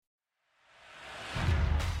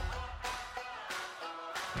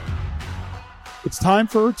It's time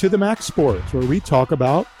for To the Max Sports, where we talk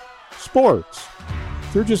about sports.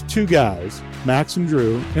 They're just two guys, Max and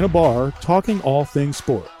Drew, in a bar talking all things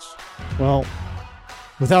sports. Well,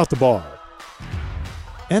 without the bar.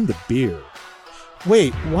 And the beer.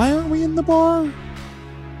 Wait, why aren't we in the bar?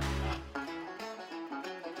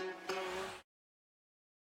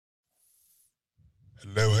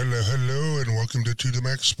 Hello, and welcome to the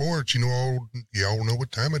Max Sports. Y'all know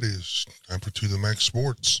what time it is. Time for To the Max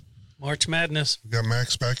Sports. March Madness. We got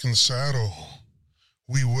Max back in the saddle.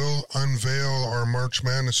 We will unveil our March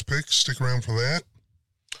Madness picks. Stick around for that.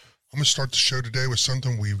 I'm going to start the show today with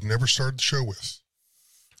something we've never started the show with.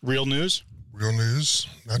 Real news? Real news,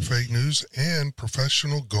 not fake news, and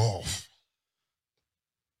professional golf.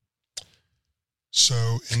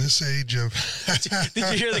 So, in this age of...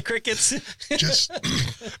 Did you hear the crickets?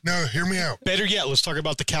 No, hear me out. Better yet, let's talk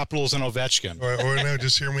about the Capitals and Ovechkin. Or no,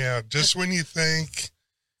 just hear me out. Just when you think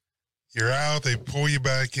you're out, they pull you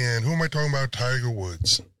back in. Who am I talking about? Tiger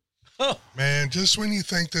Woods. Oh. Man, just when you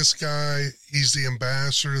think this guy, he's the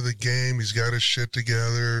ambassador of the game, he's got his shit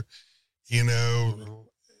together, you know,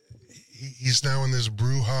 he's now in this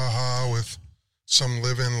brouhaha with some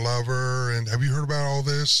live-in lover. And have you heard about all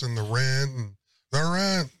this and the rent and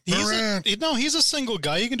He's a single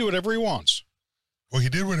guy. He can do whatever he wants. Well, he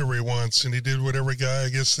did whatever he wants, and he did what every guy, I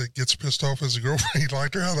guess, that gets pissed off as a girlfriend. He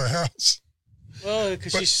locked her out of the house. Well,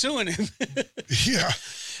 because she's suing him. Yeah,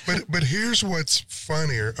 but here's what's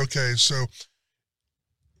funnier. Okay, so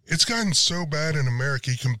it's gotten so bad in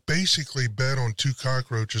America, you can basically bet on two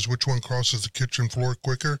cockroaches, which one crosses the kitchen floor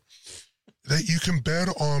quicker, that you can bet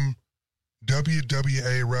on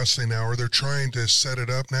WWA wrestling now, or they're trying to set it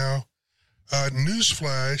up now.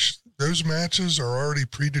 Newsflash, those matches are already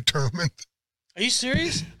predetermined. Are you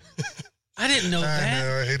serious? I didn't know that. I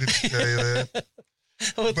know, I hated to tell you that.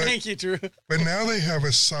 Well, thank you, Drew. But now they have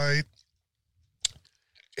a site,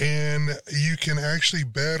 and you can actually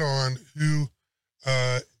bet on who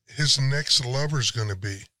his next lover's going to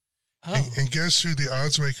be. Oh. And guess who the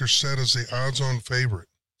odds maker said is the odds-on favorite?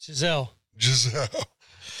 Giselle.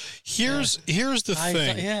 Here's the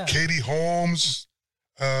thing. Katie Holmes,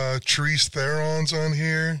 Therese Theron's on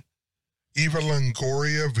here, Eva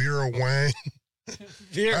Longoria, Vera Wang.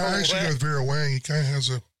 I actually go with Vera Wang. He kind of has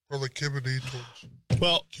a proclivity towards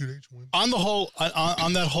cute age women. On the whole,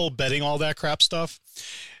 on that whole betting, all that crap stuff,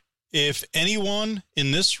 if anyone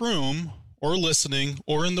in this room or listening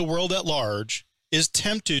or in the world at large is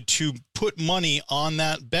tempted to put money on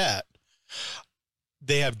that bet,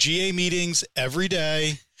 they have GA meetings every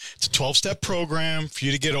day. It's a 12-step program for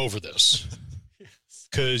you to get over this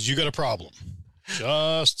because you got a problem.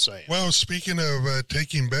 Just saying. Well, speaking of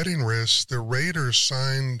taking betting risks, the Raiders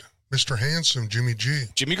signed Mr. Handsome, Jimmy G.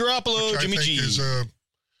 Jimmy Garoppolo, Jimmy G. Is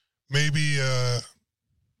maybe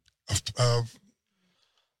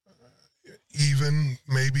even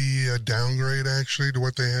maybe a downgrade actually to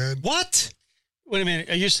what they had. What? Wait a minute.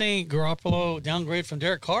 Are you saying Garoppolo downgrade from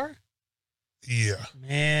Derek Carr? Yeah.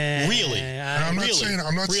 Man. Really? I'm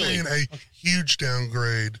not saying a huge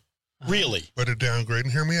downgrade. Really? But a downgrade.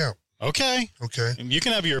 And hear me out. Okay. And you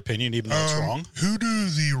can have your opinion even though it's wrong. Who do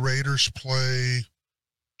the Raiders play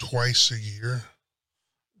twice a year?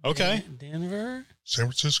 Okay. Denver? San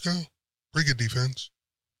Francisco? Pretty good defense.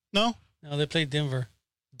 No, they played Denver.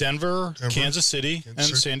 Denver, Kansas City, and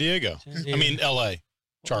San Diego. I mean, L.A.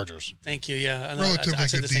 Chargers. Thank you, yeah.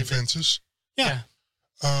 Relatively good defenses. Yeah.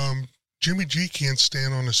 Jimmy G can't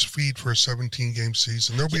stand on his feet for a 17-game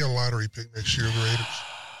season. There'll be a lottery pick next year, the Raiders.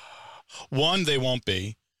 One, they won't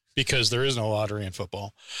be because there is no lottery in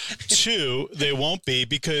football. Two, they won't be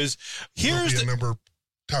because here's the number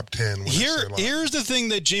top 10. Here's the thing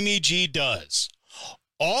that Jimmy G does.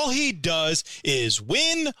 All he does is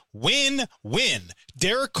win, win, win.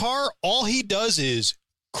 Derek Carr, all he does is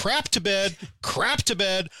crap to bed, crap to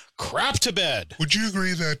bed, crap to bed. Would you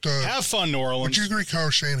agree that... have fun, New Orleans. Would you agree Kyle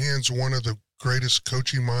Shanahan's one of the greatest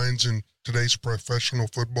coaching minds in today's professional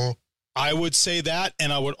football? I would say that,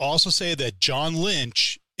 and I would also say that John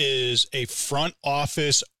Lynch is a front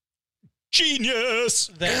office genius.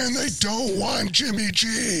 And they don't want Jimmy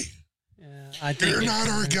G. I think you're not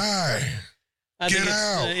our guy. Get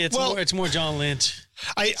out. It's more John Lynch.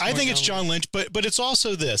 I think it's John Lynch, but it's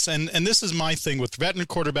also this, and this is my thing with veteran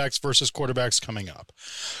quarterbacks versus quarterbacks coming up.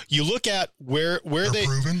 You look at where they're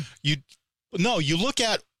proven. You look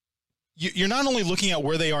at you're not only looking at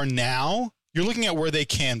where they are now, you're looking at where they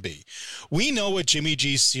can be. We know what Jimmy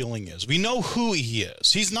G's ceiling is. We know who he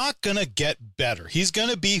is. He's not going to get better. He's going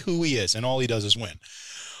to be who he is, and all he does is win.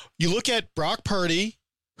 You look at Brock Purdy,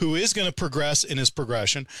 who is going to progress in his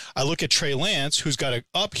progression. I look at Trey Lance, who's got a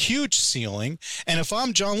huge ceiling. And if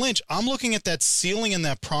I'm John Lynch, I'm looking at that ceiling and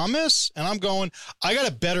that promise, and I'm going, I got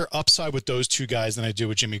a better upside with those two guys than I do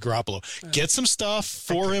with Jimmy Garoppolo. Get some stuff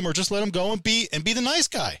for him, or just let him go and be the nice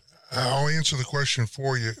guy. I'll answer the question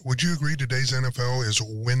for you. Would you agree today's NFL is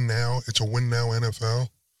win now? It's a win now NFL?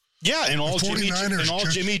 Yeah, and all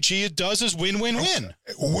Jimmy G does is win, win, win.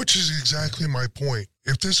 Which is exactly my point.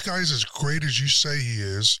 If this guy's as great as you say he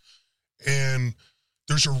is, and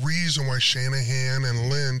there's a reason why Shanahan and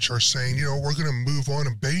Lynch are saying, we're going to move on,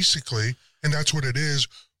 and basically, and that's what it is,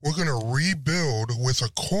 we're going to rebuild with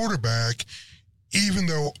a quarterback, even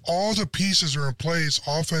though all the pieces are in place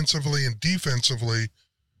offensively and defensively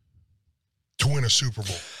to win a Super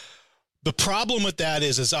Bowl. The problem with that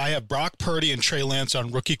is I have Brock Purdy and Trey Lance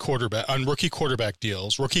on rookie quarterback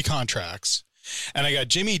deals, rookie contracts. And I got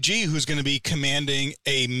Jimmy G, who's going to be commanding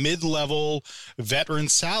a mid-level veteran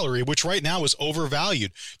salary, which right now is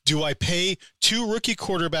overvalued. Do I pay two rookie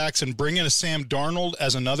quarterbacks and bring in a Sam Darnold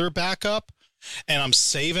as another backup, and I'm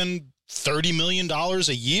saving $30 million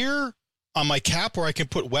a year on my cap where I can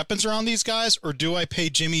put weapons around these guys? Or do I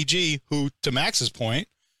pay Jimmy G, who, to Max's point,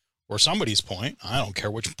 or somebody's point, I don't care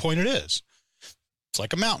which point it is, it's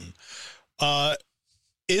like a mountain,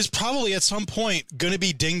 is probably at some point going to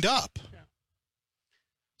be dinged up. Yeah.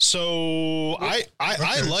 So I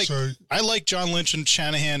like John Lynch and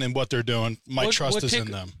Shanahan and what they're doing. My trust is in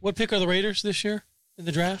them. What pick are the Raiders this year in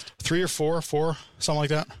the draft? 3 or 4, something like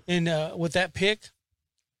that. And with that pick,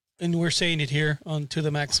 and we're saying it here on To The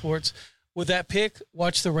Max Sports, with that pick,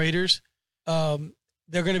 watch the Raiders.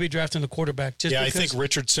 They're going to be drafting the quarterback. I think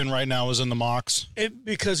Richardson right now is in the mocks.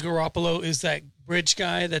 Because Garoppolo is that bridge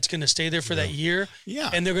guy that's going to stay there for that year. Yeah.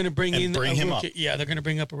 And they're going to bring him up. Yeah, they're going to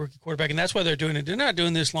bring up a rookie quarterback. And that's why they're doing it. They're not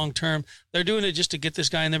doing this long term. They're doing it just to get this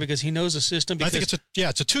guy in there because he knows the system. I think it's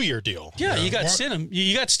a 2-year deal. Yeah, you got Stidham.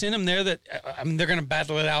 You got Stidham there that, they're going to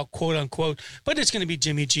battle it out, quote unquote. But it's going to be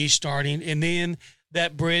Jimmy G starting. And then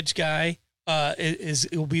that bridge guy it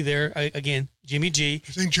will be there again. Jimmy G.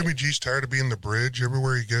 I think Jimmy G's tired of being the bridge.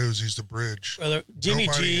 Everywhere he goes, he's the bridge. Jimmy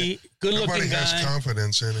G, good-looking guy. Nobody has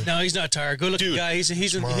confidence in him. No, he's not tired. Good-looking guy.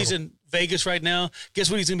 He's in Vegas right now. Guess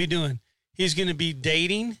what he's going to be doing? He's going to be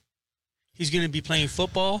dating. He's going to be playing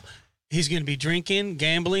football. He's going to be drinking,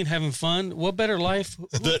 gambling, having fun. What better life?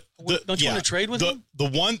 Don't you want to trade with him? The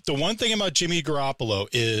one thing about Jimmy Garoppolo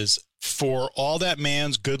is, for all that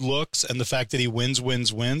man's good looks and the fact that he wins,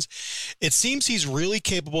 it seems he's really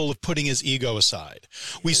capable of putting his ego aside.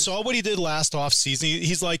 We saw what he did last offseason.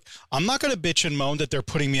 He's like, I'm not going to bitch and moan that they're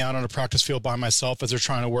putting me out on a practice field by myself as they're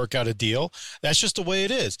trying to work out a deal. That's just the way it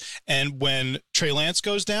is. And when Trey Lance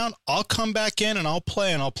goes down, I'll come back in and I'll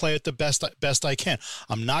play it the best I can.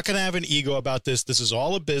 I'm not going to have an ego about this. This is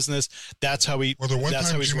all a business. That's how he. Well, the one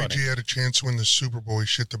time Jimmy G had a chance to win the Super Bowl, he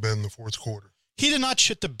shit the bed in the fourth quarter. He did not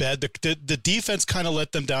shit the bed. The defense kind of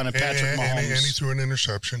let them down, and Patrick Mahomes. And he threw an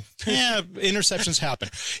interception. Yeah, interceptions happen.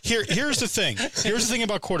 Here's the thing. Here's the thing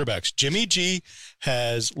about quarterbacks. Jimmy G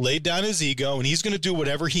has laid down his ego, and he's going to do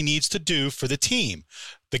whatever he needs to do for the team.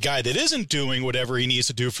 The guy that isn't doing whatever he needs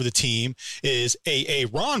to do for the team is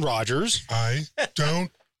Aaron Rodgers. I don't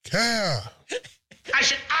care. I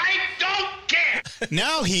don't care.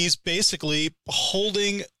 Now he's basically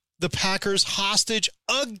holding the Packers hostage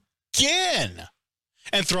again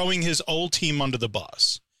and throwing his old team under the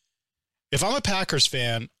bus. If I'm a Packers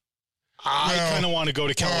fan, I kind of want to go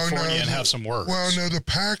to California and have some words. Well, no, the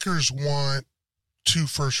Packers want 2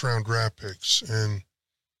 first-round draft picks and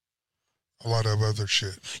a lot of other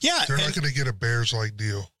shit. Yeah. They're not going to get a Bears-like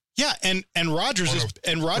deal. Yeah, and Rodgers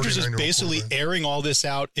is basically airing all this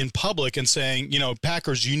out in public and saying,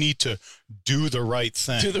 Packers, you need to do the right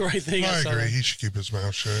thing. Do the right thing. I agree. He should keep his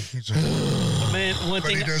mouth shut.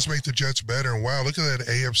 But he does make the Jets better. And wow, look at that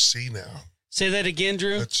AFC now. Say that again,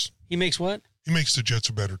 Drew. He makes what? He makes the Jets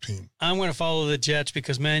a better team. I'm going to follow the Jets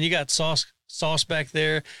because, man, you got Sauce back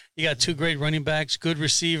there. You got 2 great running backs, good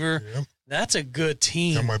receiver. Yep. That's a good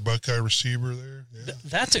team. Got my Buckeye receiver there.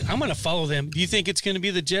 Yeah. I'm going to follow them. Do you think it's going to be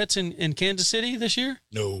the Jets in Kansas City this year?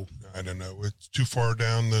 No. I don't know. It's too far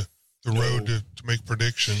down the road to make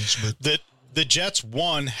predictions. But the Jets,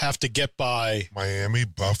 have to get by Miami,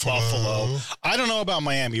 Buffalo. I don't know about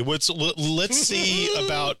Miami. Let's see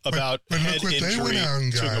about but head look what they went out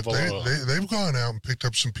and got. They've gone out and picked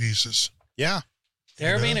up some pieces. Yeah.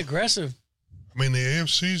 They're being aggressive. I mean, the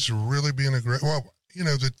AFC's really being aggressive. Well,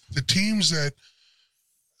 the teams that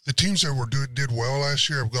did well last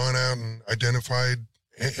year have gone out and identified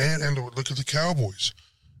and look at the Cowboys.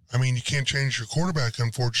 I mean, you can't change your quarterback,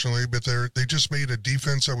 unfortunately, but they just made a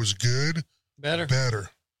defense that was good better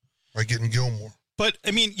by getting Gilmore. But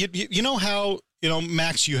I mean, you know how,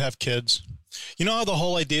 Max, you have kids. You know how the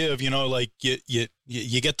whole idea of, like you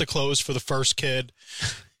get the clothes for the first kid,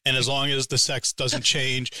 and as long as the sex doesn't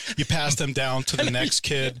change, you pass them down to the next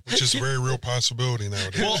kid. Which is a very real possibility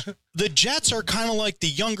nowadays. Well, the Jets are kind of like the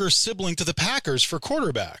younger sibling to the Packers for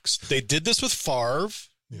quarterbacks. They did this with Favre,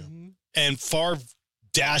 and Favre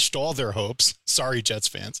dashed all their hopes. Sorry, Jets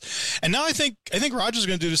fans. And now I think Rodgers is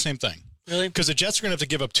going to do the same thing. Really? Because the Jets are going to have to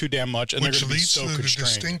give up too damn much, and they're going to be so constrained. Which leads to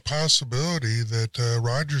the distinct possibility that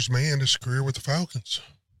Rodgers may end his career with the Falcons,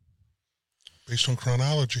 based on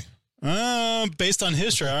chronology. Based on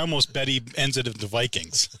history, I almost bet he ends it with the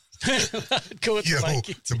Vikings. Go with the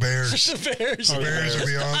Vikings. The Bears. The Bears. The Bears would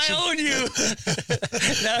be awesome. I own you.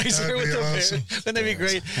 Now he's here with the awesome. Bears. Wouldn't that be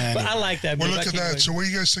great? But I like that. Well, look at that. So what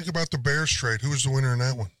do you guys think about the Bears trade? Who was the winner in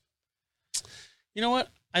that one? You know what?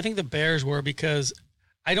 I think the Bears were, because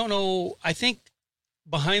I don't know. I think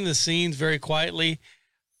behind the scenes, very quietly,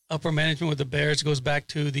 upper management with the Bears goes back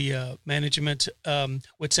to the management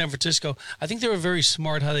with San Francisco. I think they were very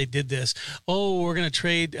smart how they did this. Oh, we're going to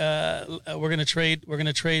trade. We're going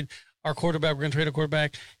to trade our quarterback. We're going to trade a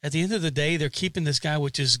quarterback. At the end of the day, they're keeping this guy,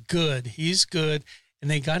 which is good. He's good,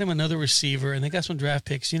 and they got him another receiver, and they got some draft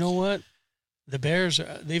picks. You know what? The Bears,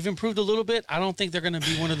 they've improved a little bit. I don't think they're going to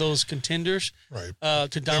be one of those contenders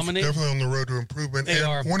to dominate. Definitely on the road to improvement. They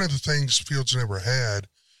are. One of the things Fields never had,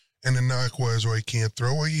 and the knock was, he can't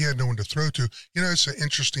throw. Well, he had no one to throw to. It's an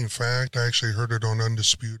interesting fact. I actually heard it on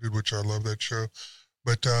Undisputed, which I love that show.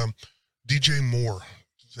 But DJ Moore,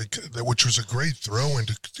 which was a great throw, and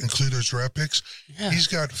to include those draft picks, he's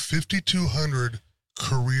got 5,200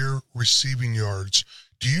 career receiving yards.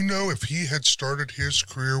 Do you know if he had started his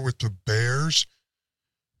career with the Bears,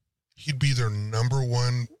 he'd be their number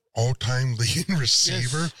one all-time leading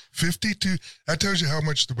receiver? Yes. 52. That tells you how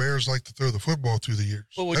much the Bears like to throw the football through the years.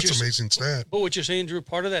 That's an amazing stat. But what you're saying, Drew,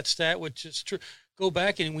 part of that stat, which is true, go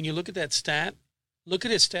back and when you look at that stat, look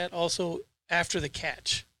at his stat also after the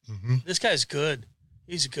catch. Mm-hmm. This guy's good.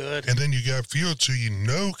 He's good. And then you got Fields,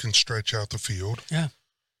 who can stretch out the field. Yeah.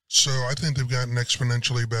 So I think they've gotten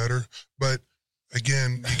exponentially better. But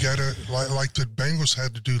again, you got to, like the Bengals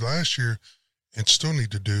had to do last year and still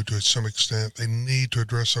need to do to some extent, they need to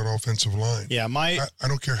address that offensive line. Yeah, I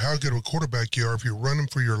don't care how good of a quarterback you are, if you're running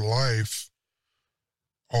for your life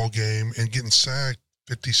all game and getting sacked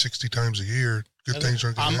 50, 60 times a year, good things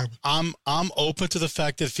aren't going to happen. I'm open to the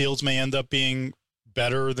fact that Fields may end up being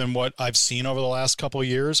better than what I've seen over the last couple of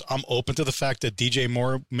years. I'm open to the fact that DJ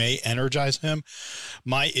Moore may energize him.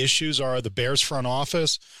 My issues are the Bears front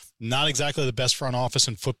office. Not exactly the best front office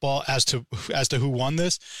in football as to who won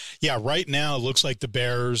this. Yeah, right now it looks like the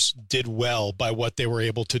Bears did well by what they were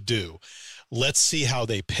able to do. Let's see how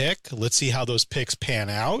they pick. Let's see how those picks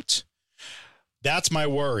pan out. That's my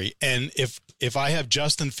worry. And if I have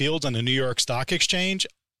Justin Fields on the New York Stock Exchange,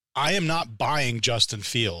 I am not buying Justin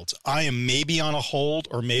Fields. I am maybe on a hold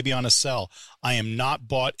or maybe on a sell. I am not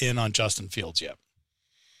bought in on Justin Fields yet.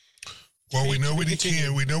 Well, we know what he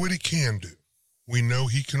can. We know what he can do. We know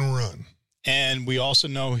he can run. And we also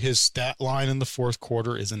know his stat line in the fourth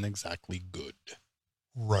quarter isn't exactly good.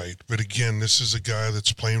 Right. But again, this is a guy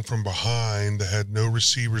that's playing from behind that had no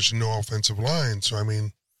receivers and no offensive line. So,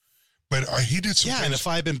 but he did some things. And if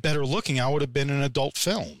I had been better looking, I would have been in adult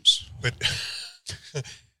films. But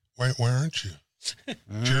why aren't you? If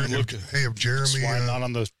Jeremy. That's why I'm not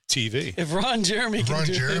on the TV. If Ron Jeremy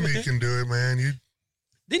can do it, man.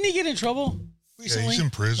 Didn't he get in trouble recently? Yeah, he's in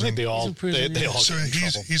prison. I think they all so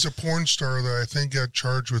he's a porn star that I think got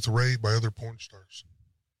charged with rape by other porn stars.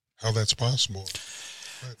 How that's possible.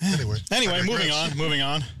 But anyway, moving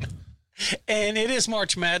on. And it is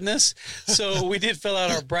March Madness, so we did fill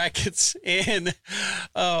out our brackets, and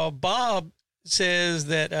Bob says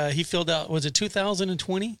that he filled out, was it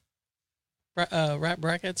 2020 rap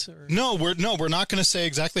brackets? Or? No, we're not going to say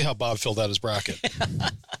exactly how Bob filled out his bracket.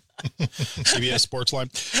 CBS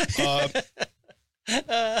Sportsline.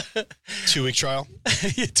 2-week trial.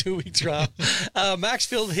 2-week trial. Max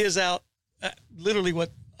filled his out literally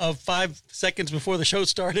 5 seconds before the show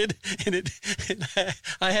started, and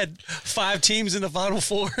I had 5 teams in the Final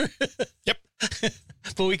Four. Yep.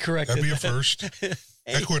 But we corrected that'd be a first.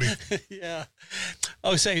 Equity. Yeah.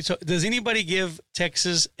 So does anybody give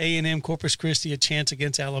Texas A&M Corpus Christi a chance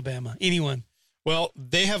against Alabama? Anyone? Well,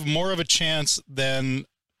 they have more of a chance than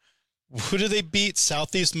who do they beat?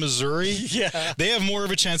 Southeast Missouri? Yeah. They have more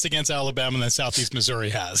of a chance against Alabama than Southeast Missouri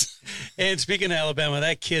has. And speaking of Alabama,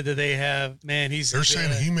 that kid that they have, man, they're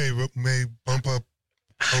saying he may bump up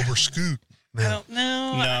over Scoot. I don't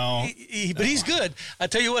know. No. But he's good. I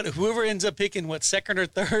tell you what, whoever ends up picking, second or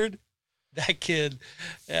third, That kid,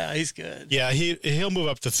 yeah, he's good. Yeah, he'll move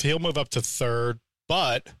up to third.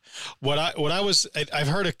 But I've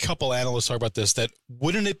heard a couple analysts talk about this, that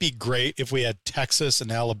wouldn't it be great if we had Texas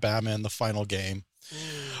and Alabama in the final game?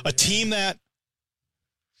 A team that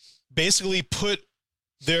basically put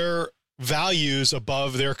their values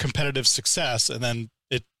above their competitive success, and then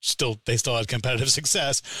they still had competitive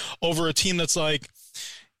success over a team that's like,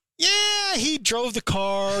 yeah, he drove the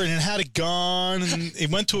car and it had a gun and he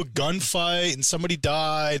went to a gunfight and somebody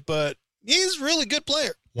died, but he's a really good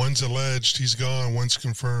player. One's alleged, he's gone. One's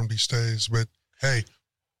confirmed, he stays. But, hey,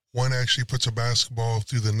 one actually puts a basketball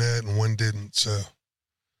through the net and one didn't. So,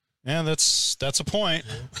 yeah, that's a point.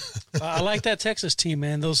 I like that Texas team,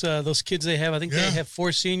 man. Those kids they have, I think they have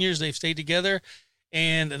 4 seniors. They've stayed together,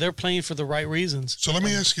 and they're playing for the right reasons. So let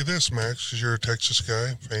me ask you this, Max, because you're a Texas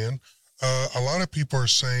guy, fan. A lot of people are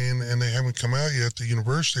saying, and they haven't come out yet at the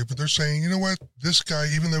university, but they're saying, you know what, this guy,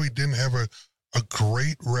 even though he didn't have a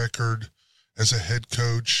great record as a head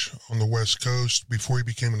coach on the West Coast before he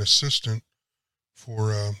became an assistant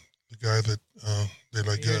for the guy that they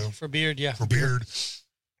let go. For Beard, yeah. For Beard.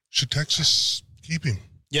 Should Texas keep him?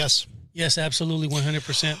 Yes. Yes, absolutely,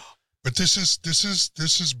 100%. But this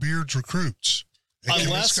is Beard's recruits. And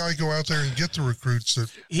can this guy go out there and get the recruits?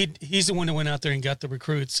 That he's the one that went out there and got the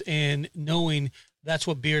recruits, and knowing that's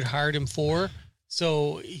what Beard hired him for.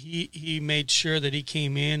 So he made sure that he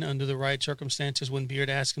came in under the right circumstances when Beard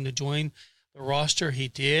asked him to join the roster. He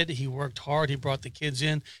did. He worked hard. He brought the kids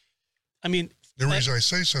in. I mean, the reason I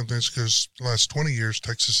say something is because the last 20 years,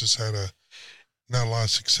 Texas has had not a lot of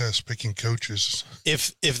success picking coaches.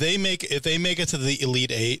 If they make it to the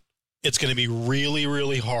Elite Eight, it's going to be really,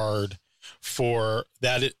 really hard for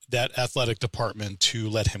that athletic department to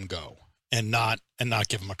let him go and not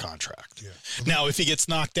give him a contract. Yeah. Now, if he gets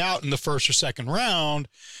knocked out in the first or second round,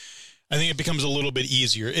 I think it becomes a little bit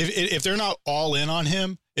easier. If they're not all in on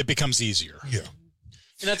him, it becomes easier. Yeah.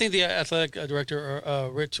 And I think the athletic director,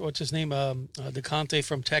 Rich, what's his name, DeConte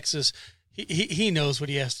from Texas, he knows what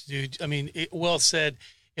he has to do. I mean, well said.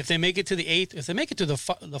 If they make it to the 8th, if they make it to the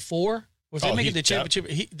 4, or if they make it to the championship,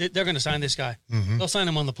 they're going to sign this guy. Mm-hmm. They'll sign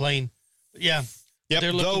him on the plane. Yeah. Yep.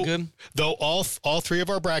 They're looking good. Though all 3 of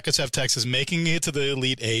our brackets have Texas making it to the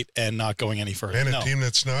Elite Eight and not going any further. And a team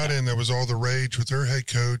that's not in, that was all the rage with their head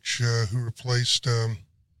coach who replaced,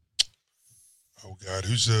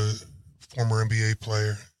 who's a former NBA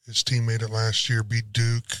player. His team made it last year, beat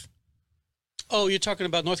Duke. Oh, you're talking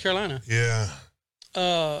about North Carolina? Yeah.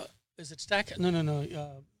 Is it Stack? No. Oh, my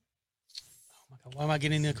God. Why am I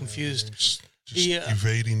getting confused? Just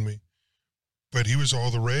evading me. But he was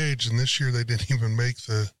all the rage, and this year they didn't even make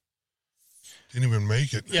it.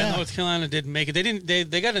 Yeah, North Carolina didn't make it. They didn't.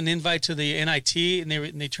 They got an invite to the NIT, and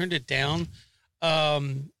they turned it down.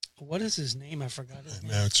 What is his name? I forgot his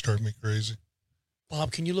name. Now it's starting me crazy.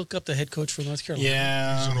 Bob, can you look up the head coach for North Carolina?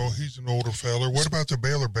 Yeah, he's an older fella. What about the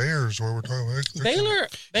Baylor Bears? Where we're talking about Baylor.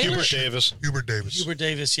 Hubert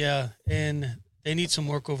Davis, yeah, and they need some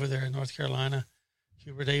work over there in North Carolina.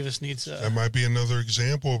 Hubert Davis needs. That might be another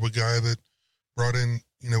example of a guy that brought in,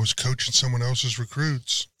 was coaching someone else's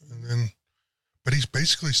recruits, but he's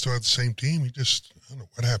basically still had the same team. I don't know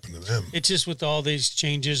what happened to them. It's just with all these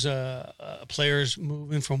changes, players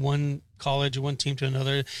moving from one college, one team to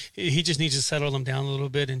another. He just needs to settle them down a little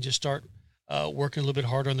bit and just start working a little bit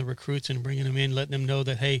harder on the recruits and bringing them in, letting them know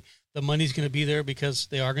that, hey, the money's going to be there because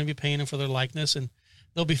they are going to be paying them for their likeness, and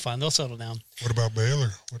they'll be fine. They'll settle down. What about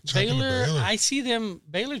Baylor? What's happened to Baylor? I see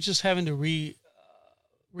Baylor just having to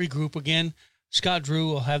regroup again. Scott Drew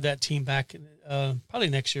will have that team back probably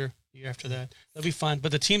next year, the year after that. They'll be fine.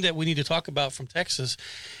 But the team that we need to talk about from Texas,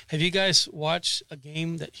 have you guys watched a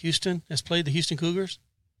game that Houston has played, the Houston Cougars?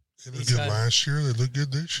 They looked good last year. They look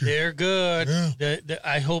good this year. They're good. Yeah.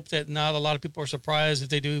 I hope that not a lot of people are surprised if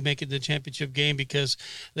they do make it to the championship game, because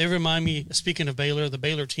they remind me, speaking of Baylor, the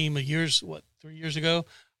Baylor team 3 years ago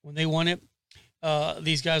when they won it,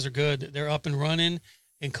 these guys are good. They're up and running.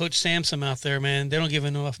 And Coach Sampson out there, man, they don't give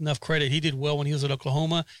him enough credit. He did well when he was at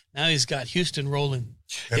Oklahoma. Now he's got Houston rolling.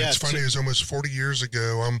 And it's funny, it's almost 40 years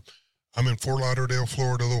ago. I'm in Fort Lauderdale,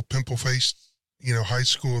 Florida, a little pimple-faced, high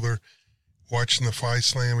school. They're watching the Phi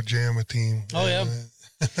Slamma Jamma team. Oh, yeah.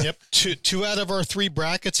 Yep. Two out of our 3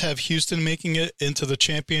 brackets have Houston making it into the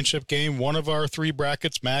championship game. One of our 3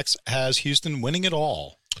 brackets, Max, has Houston winning it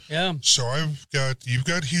all. Yeah. So you've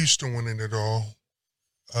got Houston winning it all.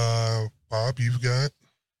 Bob, you've got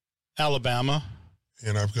Alabama.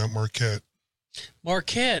 And I've got Marquette.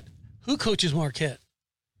 Marquette. Who coaches Marquette?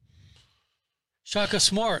 Shaka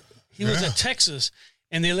Smart. He was at Texas,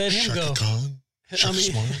 and they let him Shaka go. Khan. Chuck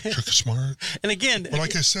is smart. And again, well,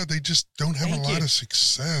 like I said, they just don't have a lot of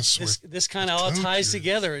success. This kind of all ties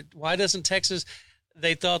together. Why doesn't Texas?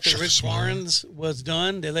 They thought that Rick Barnes was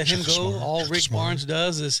done. They let him go. All Rick Barnes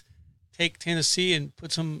does is take Tennessee and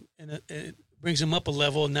puts them it brings them up a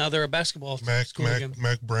level, and now they're a basketball school again.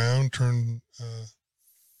 Mac Brown turned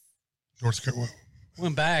North Carolina.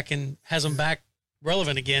 Went back and has them back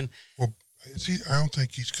relevant again. Well, I don't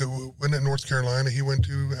think he's – wasn't it North Carolina he went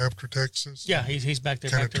to after Texas? Yeah, he's back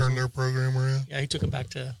there. Kind of turned their program around? Yeah, he took them back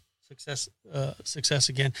to success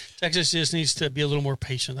again. Texas just needs to be a little more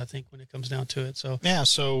patient, I think, when it comes down to it. So yeah,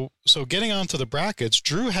 so getting on to the brackets,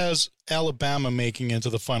 Drew has Alabama making into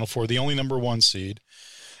the Final Four, the only number 1 seed.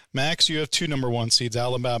 Max, you have 2 number 1 seeds,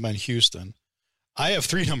 Alabama and Houston. I have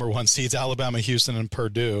 3 number 1 seeds, Alabama, Houston, and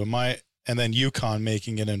Purdue. And then UConn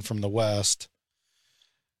making it in from the West.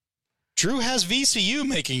 Drew has VCU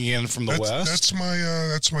making it in from the West.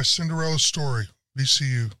 That's my Cinderella story,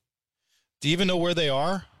 VCU. Do you even know where they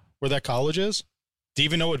are? Where that college is? Do you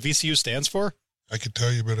even know what VCU stands for? I could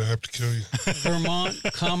tell you, but I have to kill you. Vermont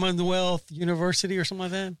Commonwealth University or something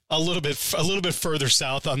like that? A little bit further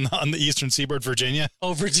south on the eastern seaboard, Virginia.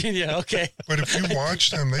 Oh, Virginia, okay. But if you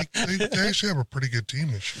watch them, they actually have a pretty good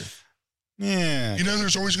team this year. Yeah. You know,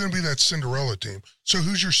 there's always going to be that Cinderella team. So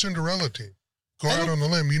who's your Cinderella team? Go out on the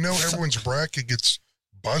limb. You know everyone's bracket gets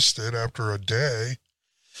busted after a day.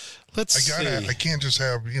 I can't just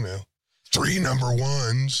have, 3 number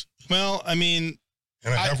 1s. Well, I mean,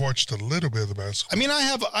 and I have watched a little bit of the basketball. I mean,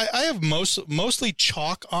 I have mostly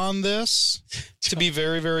chalk on this, to be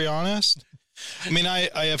very, very honest. I mean, I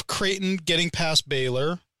have Creighton getting past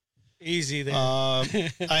Baylor. Easy there. I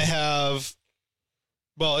have,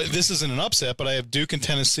 well, this isn't an upset, but I have Duke and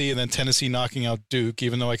Tennessee, and then Tennessee knocking out Duke,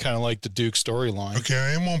 even though I kind of like the Duke storyline. Okay,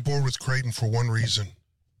 I am on board with Creighton for one reason.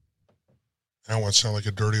 I don't want to sound like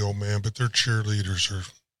a dirty old man, but their cheerleaders are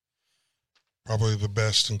probably the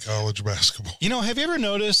best in college basketball. Have you ever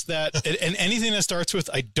noticed that and anything that starts with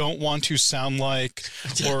 "I don't want to sound like"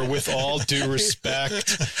 or "with all due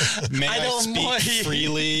respect," "may I speak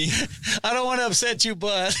freely"? I don't want to upset you,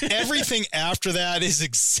 but everything after that is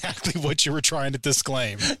exactly what you were trying to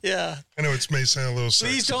disclaim. Yeah, I know it may sound a little sexist.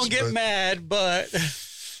 Please don't get mad, but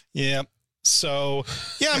yeah. So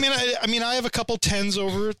yeah, I mean, I have a couple 10s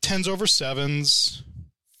over 7s.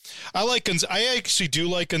 I actually do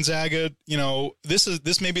like Gonzaga.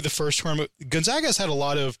 This may be the first tournament. Gonzaga's had a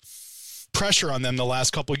lot of pressure on them the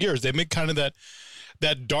last couple of years. They make kind of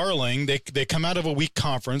that darling. They come out of a weak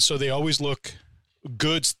conference, so they always look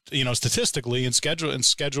good, statistically and schedule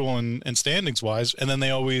and standings wise, and then they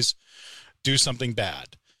always do something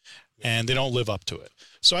bad, and they don't live up to it.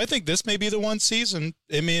 So I think this may be the one season.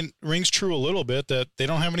 I mean, it rings true a little bit that they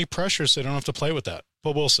don't have any pressure, so they don't have to play with that.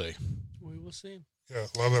 But we'll see. We will see. Yeah,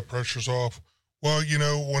 a lot of that pressure's off. Well,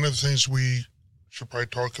 one of the things we should probably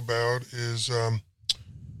talk about is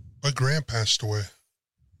Bud Grant passed away.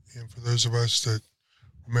 And for those of us that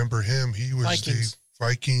remember him, he was the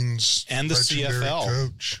Vikings and the CFL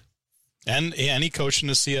coach. And he coached in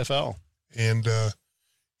the CFL. And,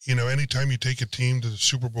 anytime you take a team to the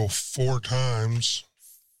Super Bowl 4 times,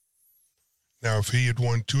 now if he had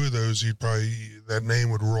won 2 of those, that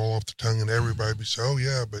name would roll off the tongue and everybody would say, oh,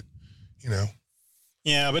 yeah, but,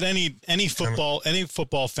 Yeah, but any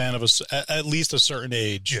football fan of at least a certain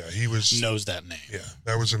age, knows that name. Yeah,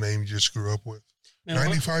 that was a name you just grew up with.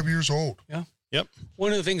 95 years old. Yeah. Yep.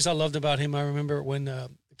 One of the things I loved about him, I remember when the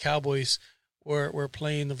Cowboys were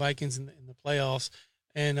playing the Vikings in the playoffs,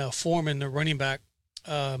 and Foreman, the running back,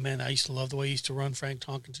 I used to love the way he used to run, Frank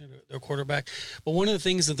Tonkinson, their quarterback. But one of the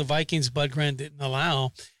things that the Vikings, Bud Grant, didn't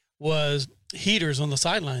allow was heaters on the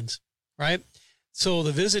sidelines, right? So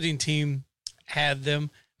the visiting team had them.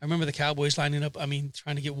 I remember the Cowboys lining up,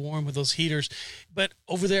 trying to get warm with those heaters. But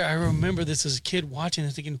over there, I remember this as a kid watching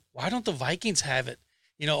and thinking, why don't the Vikings have it?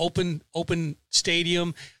 Open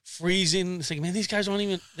stadium, freezing. It's like, man, these guys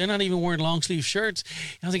they're not even wearing long sleeve shirts.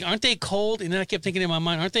 And I was like, aren't they cold? And then I kept thinking in my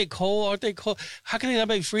mind, aren't they cold? How can they not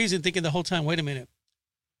be freezing? Thinking the whole time, wait a minute.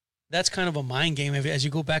 That's kind of a mind game as you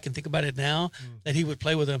go back and think about it now, that he would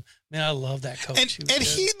play with them. Man, I love that coach. And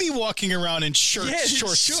he'd be walking around in short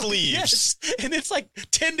sleeves. Yes. And it's like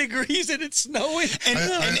 10 degrees and it's snowing.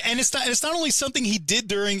 And it's not only something he did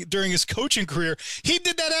during his coaching career. He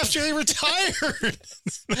did that after he retired.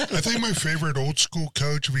 I think my favorite old school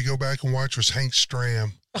coach, if you go back and watch, was Hank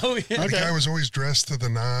Stram. Oh, yeah. The guy was always dressed to the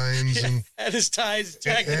nines. And had his ties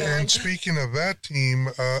jacket on. And speaking of that team,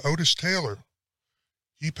 Otis Taylor.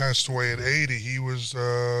 He passed away at 80. He was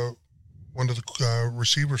one of the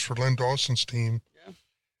receivers for Len Dawson's team. Yeah.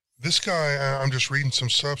 This guy, I'm just reading some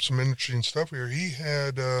interesting stuff here. He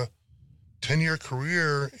had 10-year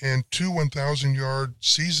career and 2 1,000-yard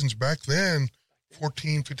seasons back then,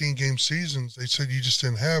 14, 15-game seasons. They said you just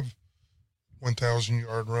didn't have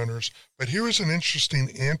 1,000-yard runners. But here is an interesting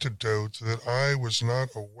anecdote that I was not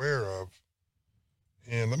aware of.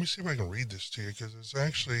 And let me see if I can read this to you, because it's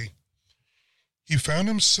actually, he found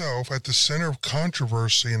himself at the center of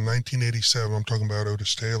controversy in 1987. I'm talking about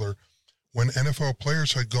Otis Taylor, when NFL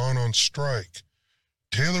players had gone on strike.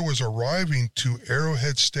 Taylor was arriving to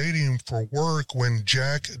Arrowhead Stadium for work when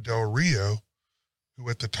Jack Del Rio, who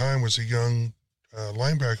at the time was a young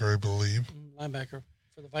linebacker, I believe, linebacker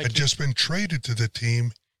for the Vikings, had just been traded to the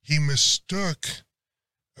team. He mistook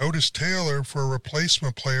Otis Taylor for a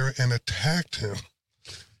replacement player and attacked him.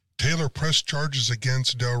 Taylor pressed charges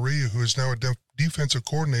against Del Rio, who is now a defensive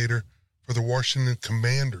coordinator for the Washington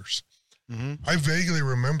Commanders. Mm-hmm. I vaguely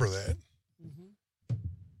remember that. Mm-hmm.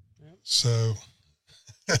 Yep. So...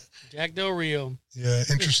 Jack Del Rio. Yeah,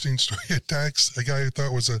 interesting story. Attacks a guy who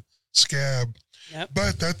thought was a scab. Yep.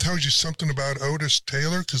 But that tells you something about Otis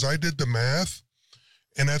Taylor, because I did the math,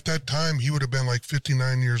 and at that time he would have been like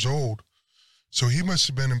 59 years old. So he must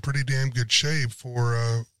have been in pretty damn good shape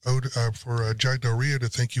for Jack Del Rio to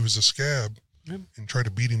think he was a scab and try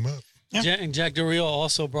to beat him up. Yeah. And Jack Del Rio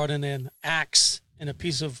also brought in an axe and a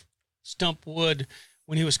piece of stump wood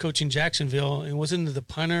when he was coaching Jacksonville, and wasn't it the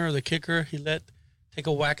punter or the kicker he let take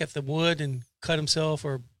a whack at the wood and cut himself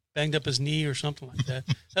or banged up his knee or something like that.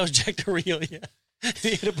 That was Jack Del Rio, yeah.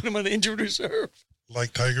 He had to put him on the injured reserve.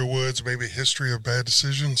 Like Tiger Woods, maybe a history of bad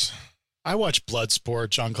decisions. I watched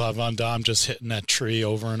Bloodsport, Jean-Claude Van Damme just hitting that tree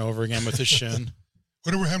over and over again with his shin.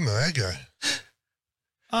 Whatever happened to that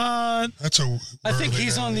guy? That's I think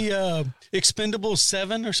he's on the Expendables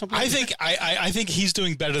 7 or something. I think he's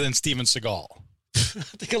doing better than Steven Seagal. I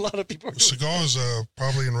think a lot of people are doing Seagal is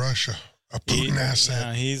probably in Russia. A Putin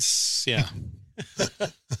asset. Yeah,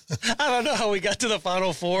 I don't know how we got to the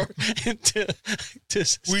Final Four. And to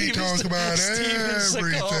we talk about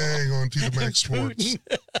everything on TDMX Sports.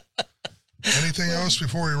 Anything else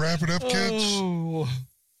before we wrap it up, kids? Oh.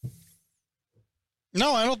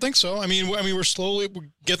 No, I don't think so. I mean, we'll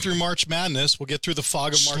get through March Madness. We'll get through the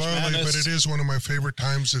fog of March Madness. But it is one of my favorite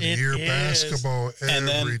times of the year. Is. Basketball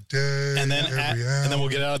every day, and then every hour. and then we'll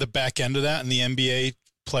get out of the back end of that, and the NBA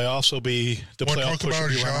playoffs will be the playoff push.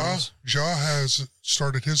 Talk about Ja has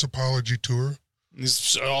started his apology tour.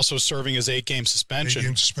 He's also serving his 8-game suspension.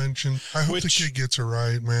 8-game suspension. I hope the kid gets it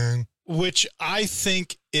right, man. Which I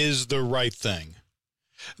think is the right thing.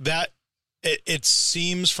 That it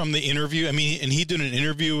seems from the interview. I mean, and he did an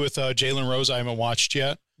interview with Jalen Rose I haven't watched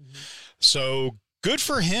yet. Mm-hmm. So good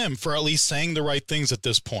for him for at least saying the right things at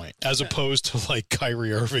this point, as opposed to like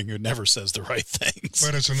Kyrie Irving, who never says the right things.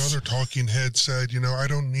 But as another talking head said, I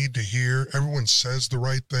don't need to hear everyone says the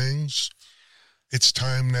right things. It's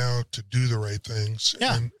time now to do the right things.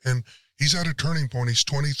 Yeah. And he's at a turning point. He's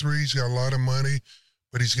 23. He's got a lot of money,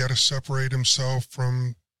 but he's got to separate himself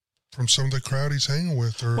from some of the crowd he's hanging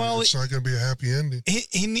with, or it's not going to be a happy ending.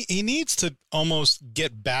 He needs to almost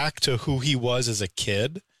get back to who he was as a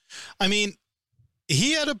kid. I mean,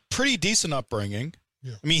 he had a pretty decent upbringing.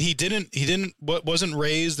 Yeah. I mean, he wasn't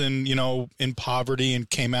raised in poverty and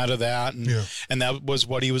came out of that. And that was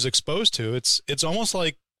what he was exposed to. It's almost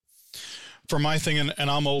like, for my thing, and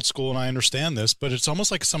I'm old school and I understand this, but it's almost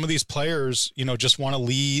like some of these players, just want to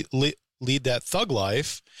lead that thug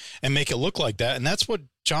life and make it look like that. And that's what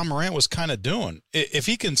John Morant was kind of doing. If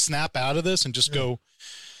he can snap out of this and just go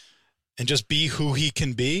and just be who he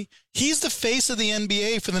can be, he's the face of the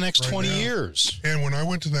NBA for the next 20 years. And when I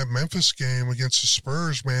went to that Memphis game against the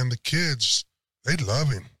Spurs, man, the kids, they love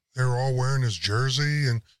him. They're all wearing his jersey.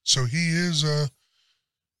 And so he is,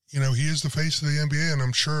 he is the face of the NBA. And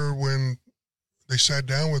I'm sure when they sat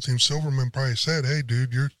down with him, Silverman probably said, "Hey,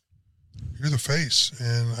 dude, you're the face,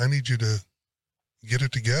 and I need you to get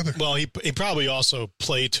it together." Well, he probably also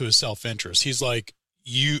played to his self-interest. He's like,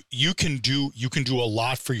 you can do a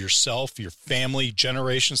lot for yourself, your family,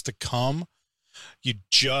 generations to come. You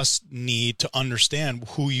just need to understand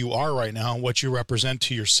who you are right now and what you represent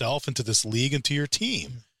to yourself and to this league and to your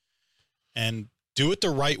team. And do it the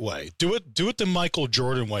right way. Do it the Michael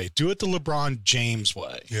Jordan way. Do it the LeBron James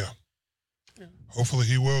way. Yeah. Hopefully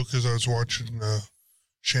he will, because I was watching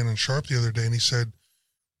Shannon Sharp the other day, and he said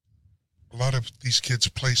a lot of these kids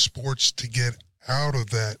play sports to get out of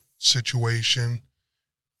that situation,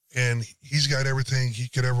 and he's got everything he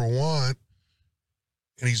could ever want,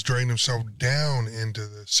 and he's drained himself down into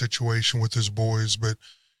the situation with his boys. But,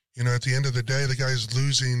 at the end of the day, the guy's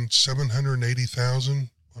losing $780,000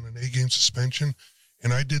 on an 8-game suspension,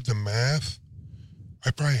 and I did the math.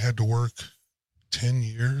 I probably had to work 10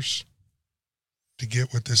 years to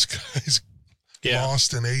get what this guy's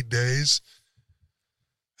lost in 8 days.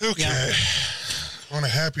 Okay. Yeah. On a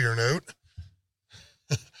happier note,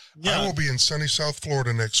 I will be in sunny South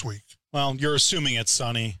Florida next week. Well, you're assuming it's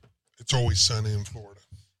sunny. It's always sunny in Florida.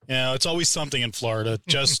 Yeah, it's always something in Florida.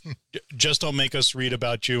 Just don't make us read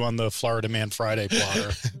about you on the Florida Man Friday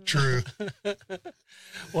plotter. True.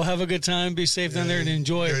 Well, have a good time. Be safe down there and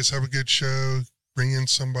enjoy. You guys have a good show. Bring in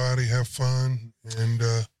somebody. Have fun. And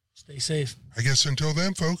stay safe. I guess until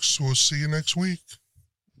then, folks, we'll see you next week.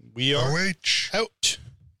 We are OH. out.